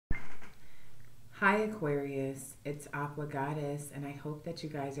Hi Aquarius, it's Aqua Goddess, and I hope that you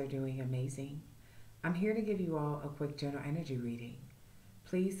guys are doing amazing. I'm here to give you all a quick general energy reading.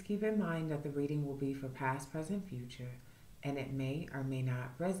 Please keep in mind that the reading will be for past, present, future, and it may or may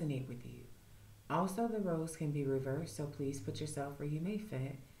not resonate with you. Also, the roles can be reversed, so please put yourself where you may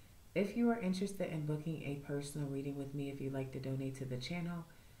fit. If you are interested in booking a personal reading with me, if you'd like to donate to the channel,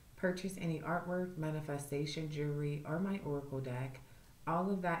 purchase any artwork, manifestation, jewelry, or my oracle deck,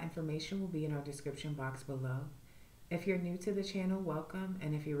 all of that information will be in our description box below. If you're new to the channel, welcome,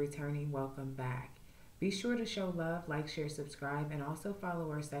 and if you're returning, welcome back. Be sure to show love, like, share, subscribe, and also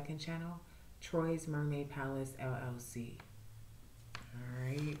follow our second channel, Troy's Mermaid Palace LLC.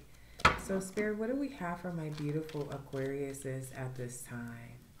 Alright, so Spirit, what do we have for my beautiful Aquariuses at this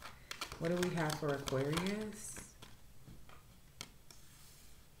time? What do we have for Aquarius?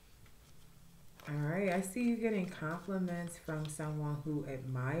 Alright, I see you getting compliments from someone who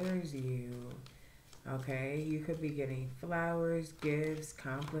admires you. Okay, you could be getting flowers, gifts,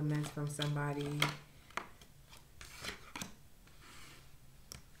 compliments from somebody.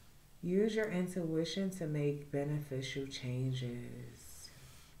 Use your intuition to make beneficial changes.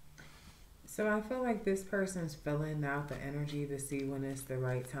 So I feel like this person's filling out the energy to see when it's the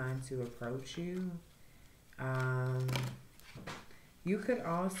right time to approach you. You could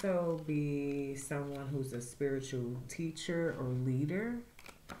also be someone who's a spiritual teacher or leader.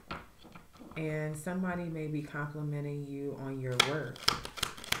 And somebody may be complimenting you on your work.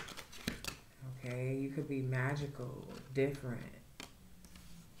 Okay, you could be magical, different.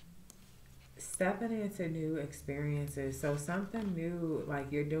 Stepping into new experiences. So something new,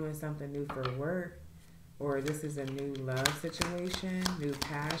 like you're doing something new for work, or this is a new love situation, new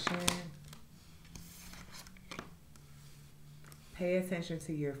passion. Pay attention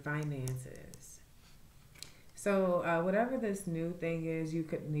to your finances. So whatever this new thing is, you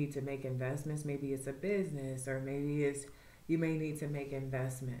could need to make investments. Maybe it's a business, or maybe it's you may need to make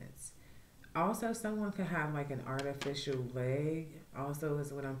investments. Also, someone could have like an artificial leg. Also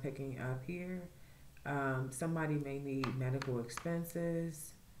is what I'm picking up here. Somebody may need medical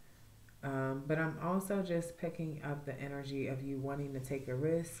expenses. But I'm also just picking up the energy of you wanting to take a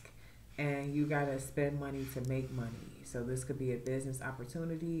risk, and you got to spend money to make money. So this could be a business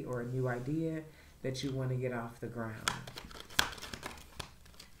opportunity or a new idea that you want to get off the ground.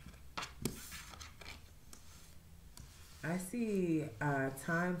 I see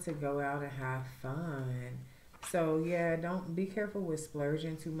time to go out and have fun. So yeah, don't be careful with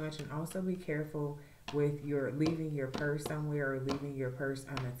splurging too much, and also be careful with your leaving your purse somewhere or leaving your purse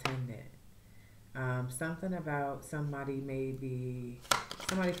unattended. Something about somebody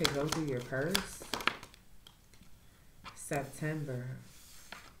could go through your purse. September.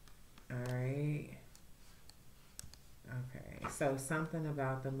 All right. Okay. So something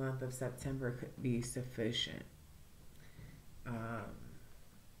about the month of September could be sufficient.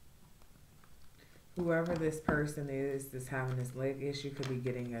 Whoever this person is that's having this leg issue could be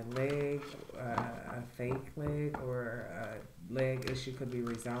getting a leg, a fake leg, or a leg issue could be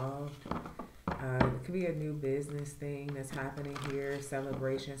resolved. It could be a new business thing that's happening here.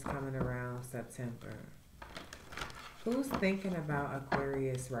 Celebrations coming around September. Who's thinking about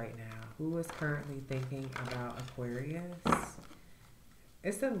Aquarius right now? Who is currently thinking about Aquarius?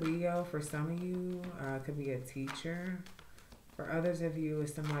 It's a Leo for some of you. It could be a teacher. For others of you,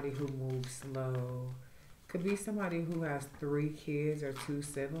 it's somebody who moves slow. Could be somebody who has 3 kids or 2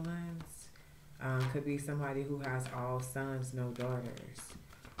 siblings. Could be somebody who has all sons, no daughters.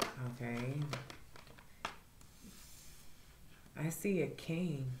 Okay. I see a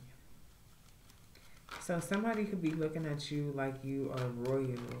king. So somebody could be looking at you like you are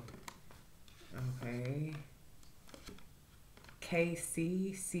royal. Okay.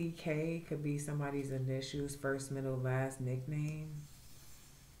 KCCK could be somebody's initials, first, middle, last, nickname.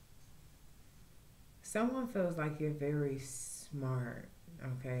 Someone feels like you're very smart,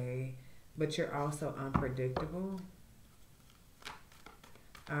 okay? But you're also unpredictable.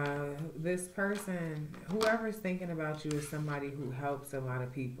 This person, whoever's thinking about you, is somebody who helps a lot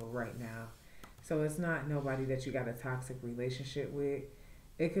of people right now. So it's not nobody that you got a toxic relationship with.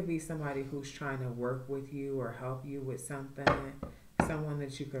 It could be somebody who's trying to work with you or help you with something. Someone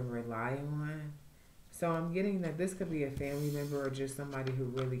that you can rely on. So I'm getting that this could be a family member or just somebody who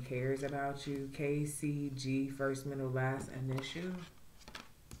really cares about you. KCG, first, middle, last, initial.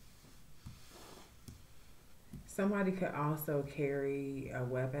 Somebody could also carry a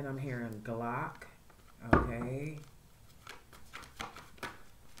weapon. I'm hearing Glock. Okay.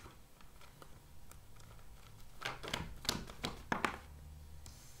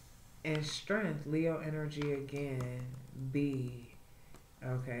 And strength, Leo energy again. B.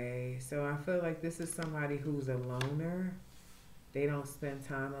 Okay, so I feel like this is somebody who's a loner. They don't spend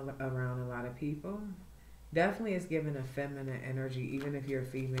time around a lot of people. Definitely is given a feminine energy. Even if you're a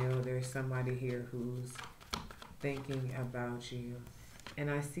female, there's somebody here who's thinking about you.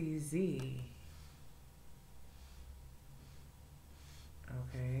 And I see Z.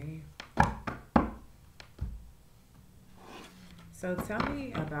 Okay. So tell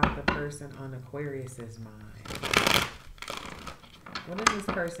me about the person on Aquarius's mind. What is this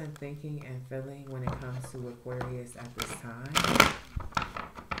person thinking and feeling when it comes to Aquarius at this time?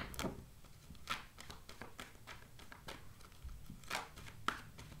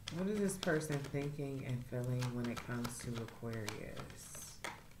 What is this person thinking and feeling when it comes to Aquarius?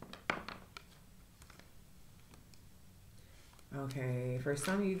 Okay, for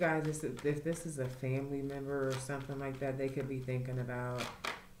some of you guys, if this is a family member or something like that, they could be thinking about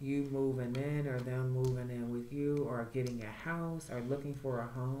you moving in or them moving in with you or getting a house or looking for a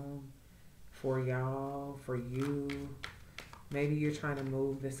home for y'all, for you. Maybe you're trying to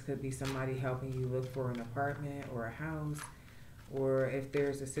move. This could be somebody helping you look for an apartment or a house. Or if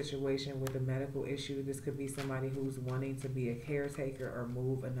there's a situation with a medical issue, this could be somebody who's wanting to be a caretaker or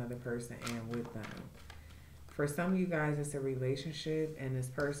move another person in with them. For some of you guys, it's a relationship, and this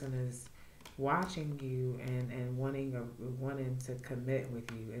person is watching you and wanting to commit with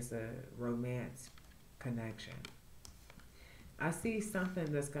you. It's a romance connection. I see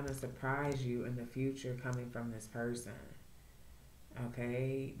something that's going to surprise you in the future coming from this person.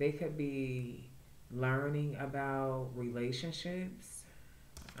 Okay? They could be learning about relationships.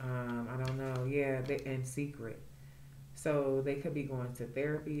 I don't know. Yeah, in secret. So they could be going to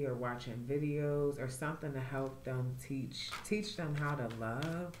therapy or watching videos or something to help them teach them how to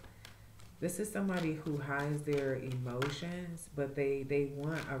love. This is somebody who hides their emotions, but they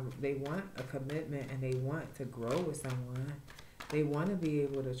want a commitment and they want to grow with someone. They want to be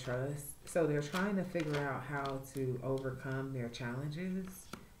able to trust. So they're trying to figure out how to overcome their challenges.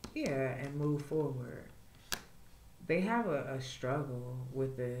 Yeah, and move forward. They have a struggle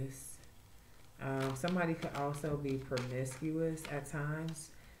with this. Somebody could also be promiscuous at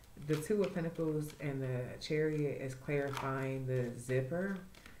times. The Two of Pentacles and the Chariot is clarifying the zipper.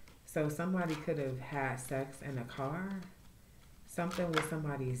 So somebody could have had sex in a car. Something with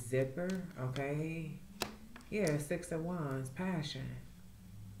somebody's zipper, okay? Yeah, Six of Wands, passion.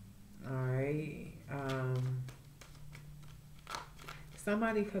 All right.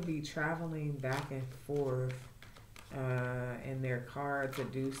 Somebody could be traveling back and forth in their car to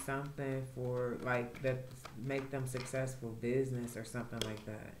do something for like that make them successful, business or something like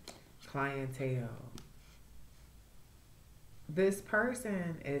that. Clientele. This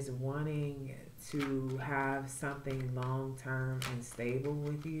person is wanting to have something long term and stable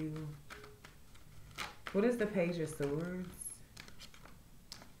with you. What is the Page of Swords?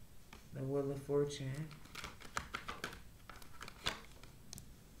 The Wheel of Fortune.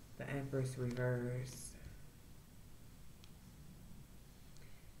 The Empress reverse.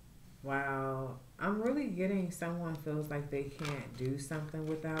 Wow, I'm really getting someone feels like they can't do something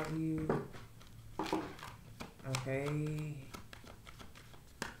without you. Okay.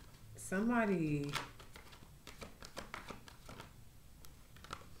 Somebody,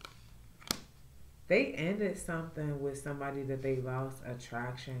 they ended something with somebody that they lost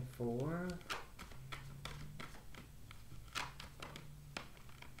attraction for.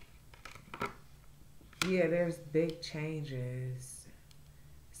 Yeah, there's big changes.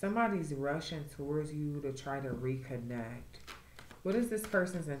 Somebody's rushing towards you to try to reconnect. What is this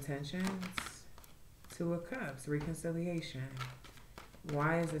person's intentions? Two of Cups, reconciliation.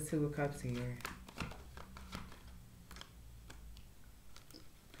 Why is the Two of Cups here?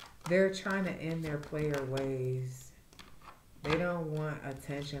 They're trying to end their player ways. They don't want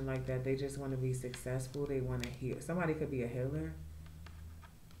attention like that. They just want to be successful. They want to heal. Somebody could be a healer.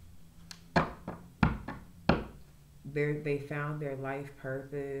 They found their life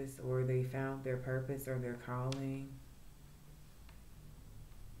purpose, or they found their purpose or their calling.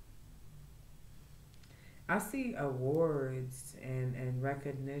 I see awards and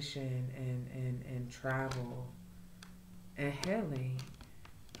recognition and travel and healing.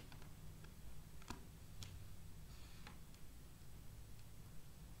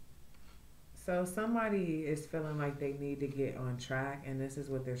 So somebody is feeling like they need to get on track, and this is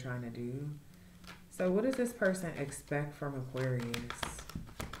what they're trying to do. So what does this person expect from Aquarius?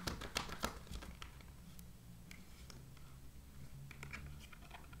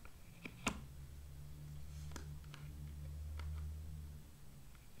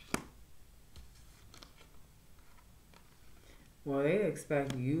 Well, they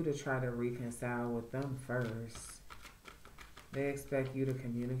expect you to try to reconcile with them first. They expect you to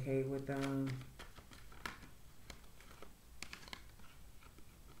communicate with them.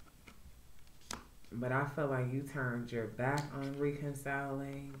 But I feel like you turned your back on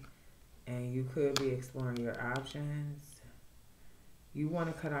reconciling, and you could be exploring your options. You want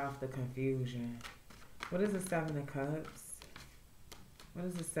to cut off the confusion. What is the Seven of Cups? What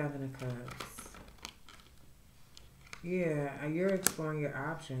is the Seven of Cups? Yeah, you're exploring your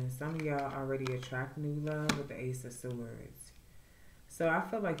options. Some of y'all already attract new love with the Ace of Swords. So I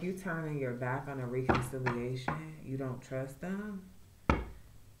feel like you turning your back on a reconciliation. You don't trust them.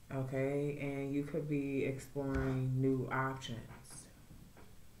 Okay, and you could be exploring new options.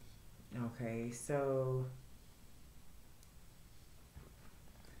 Okay, so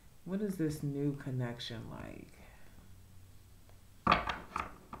what is this new connection like?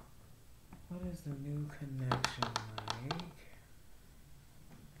 What is the new connection like?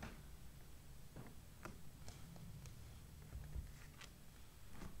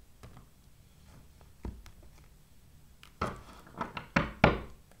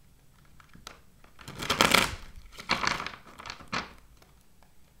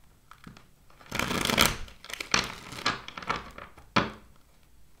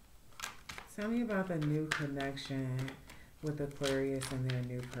 Tell me about the new connection with Aquarius and their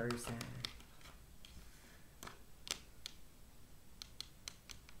new person.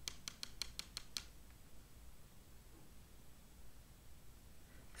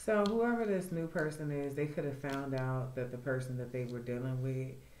 So whoever this new person is, they could have found out that the person that they were dealing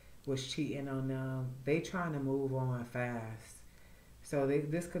with was cheating on them. They trying to move on fast. So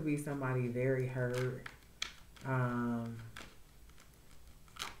this could be somebody very hurt.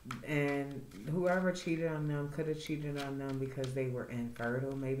 And whoever cheated on them could have cheated on them because they were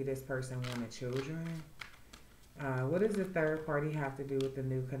infertile. Maybe this person wanted children. What does the third party have to do with the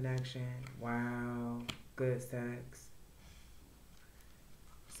new connection? Wow, good sex.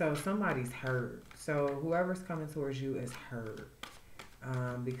 So somebody's hurt. So whoever's coming towards you is hurt.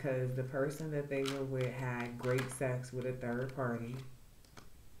 Because the person that they were with had great sex with a third party.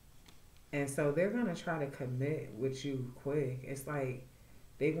 And so they're going to try to commit with you quick. It's like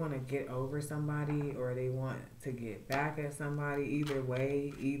they want to get over somebody or they want to get back at somebody. Either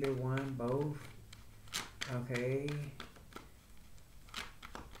way, either one, both. Okay.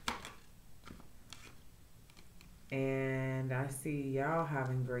 And I see y'all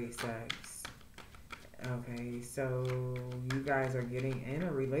having great sex. Okay, so you guys are getting in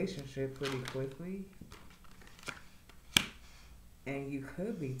a relationship pretty quickly. And you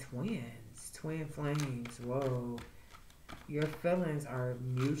could be twins. Twin flames. Whoa. Your feelings are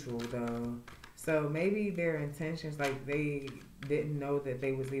mutual though. So maybe their intentions, like they didn't know that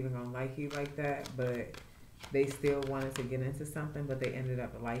they was even gonna like you like that, but they still wanted to get into something, but they ended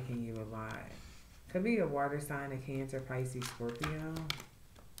up liking you a lot. Could be a water sign, a Cancer, Pisces, Scorpio.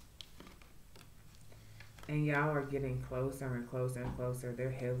 And y'all are getting closer and closer and closer. They're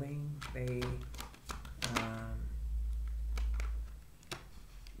healing.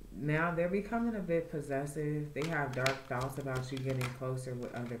 Now they're becoming a bit possessive. They have dark thoughts about you getting closer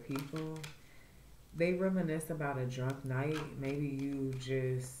with other people. They reminisce about a drunk night. Maybe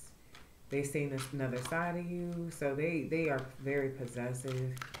they seen another side of you. So they are very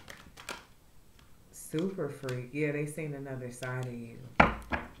possessive. Super freak. Yeah, they seen another side of you.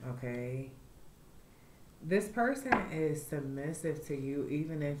 Okay. This person is submissive to you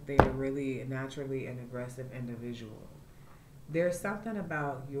even if they're really naturally an aggressive individual. There's something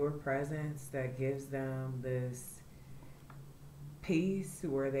about your presence that gives them this peace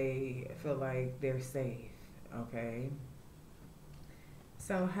where they feel like they're safe, okay?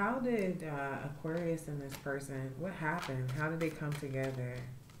 So how did Aquarius and this person, what happened? How did they come together?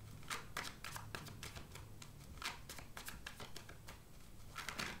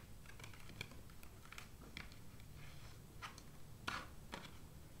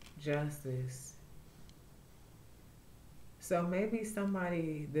 Justice. So maybe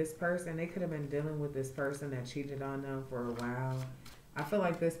this person, they could have been dealing with this person that cheated on them for a while. I feel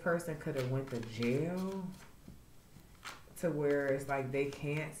like this person could have went to jail to where it's like they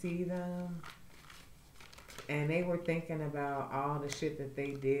can't see them. And they were thinking about all the shit that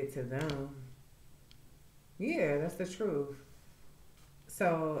they did to them. Yeah, that's the truth.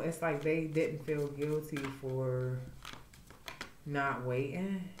 So it's like they didn't feel guilty for not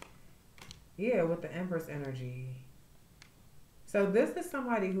waiting. Yeah, with the Empress energy. So this is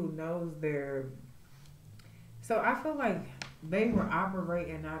somebody who knows so I feel like they were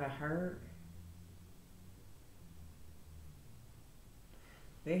operating out of hurt.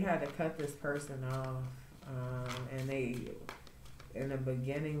 They had to cut this person off. And they, in the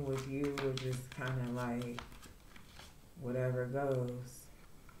beginning with you, were just kind of like whatever goes.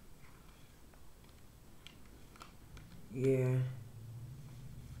 Yeah.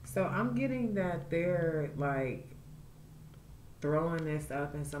 So I'm getting that they're like throwing this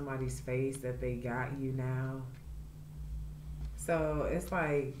up in somebody's face that they got you now. So it's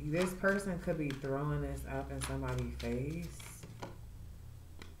like this person could be throwing this up in somebody's face.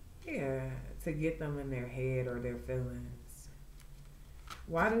 Yeah, to get them in their head or their feelings.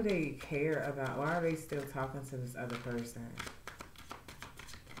 Why do they care about, why are they still talking to this other person?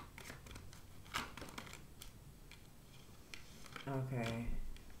 Okay.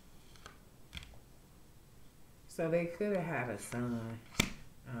 So they could have had a son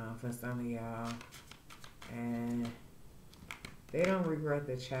for some of y'all. And they don't regret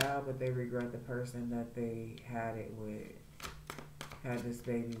the child, but they regret the person that they had it with. Had this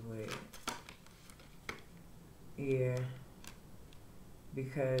baby with. Yeah.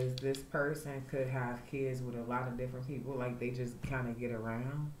 Because this person could have kids with a lot of different people. Like they just kind of get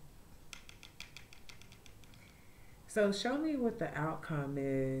around. So show me what the outcome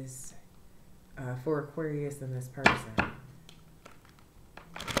is for Aquarius and this person.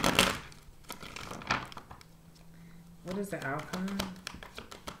 What is the outcome?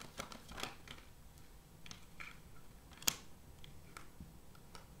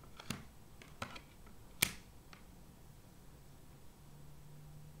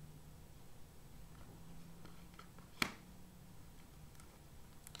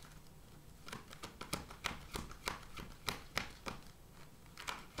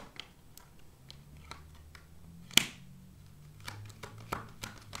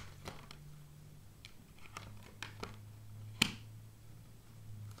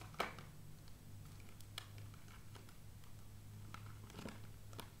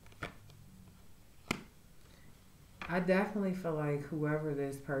 I definitely feel like whoever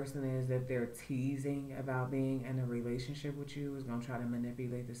this person is that they're teasing about being in a relationship with you is going to try to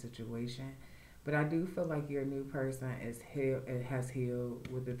manipulate the situation. But I do feel like your new person is it has healed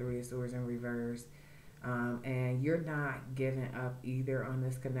with the Three of Swords in reverse. And you're not giving up either on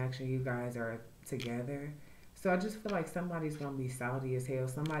this connection. You guys are together. So I just feel like somebody's going to be salty as hell.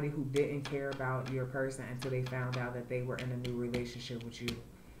 Somebody who didn't care about your person until they found out that they were in a new relationship with you.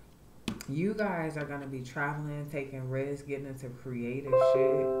 You guys are going to be traveling, taking risks, getting into creative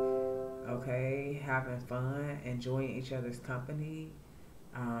shit, okay? Having fun, enjoying each other's company.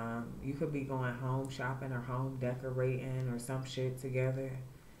 You could be going home shopping or home decorating or some shit together.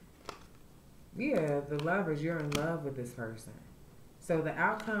 Yeah, the lovers, you're in love with this person. So the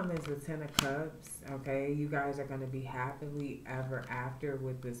outcome is the Ten of Cups, okay? You guys are going to be happily ever after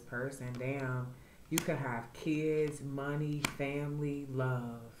with this person. Damn, you could have kids, money, family,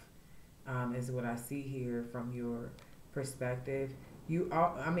 love. Is what I see here from your perspective.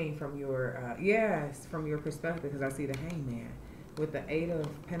 From your, yes, from your perspective, because I see the Hangman. With the Eight of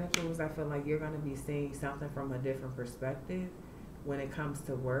Pentacles, I feel like you're going to be seeing something from a different perspective when it comes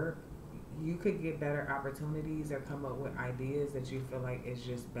to work. You could get better opportunities or come up with ideas that you feel like is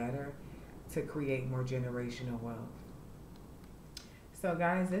just better to create more generational wealth. So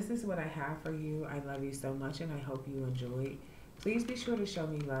guys, this is what I have for you. I love you so much and I hope you enjoyed. Please be sure to show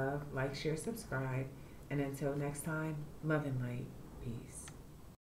me love, like, share, subscribe. And until next time, love and light. Peace.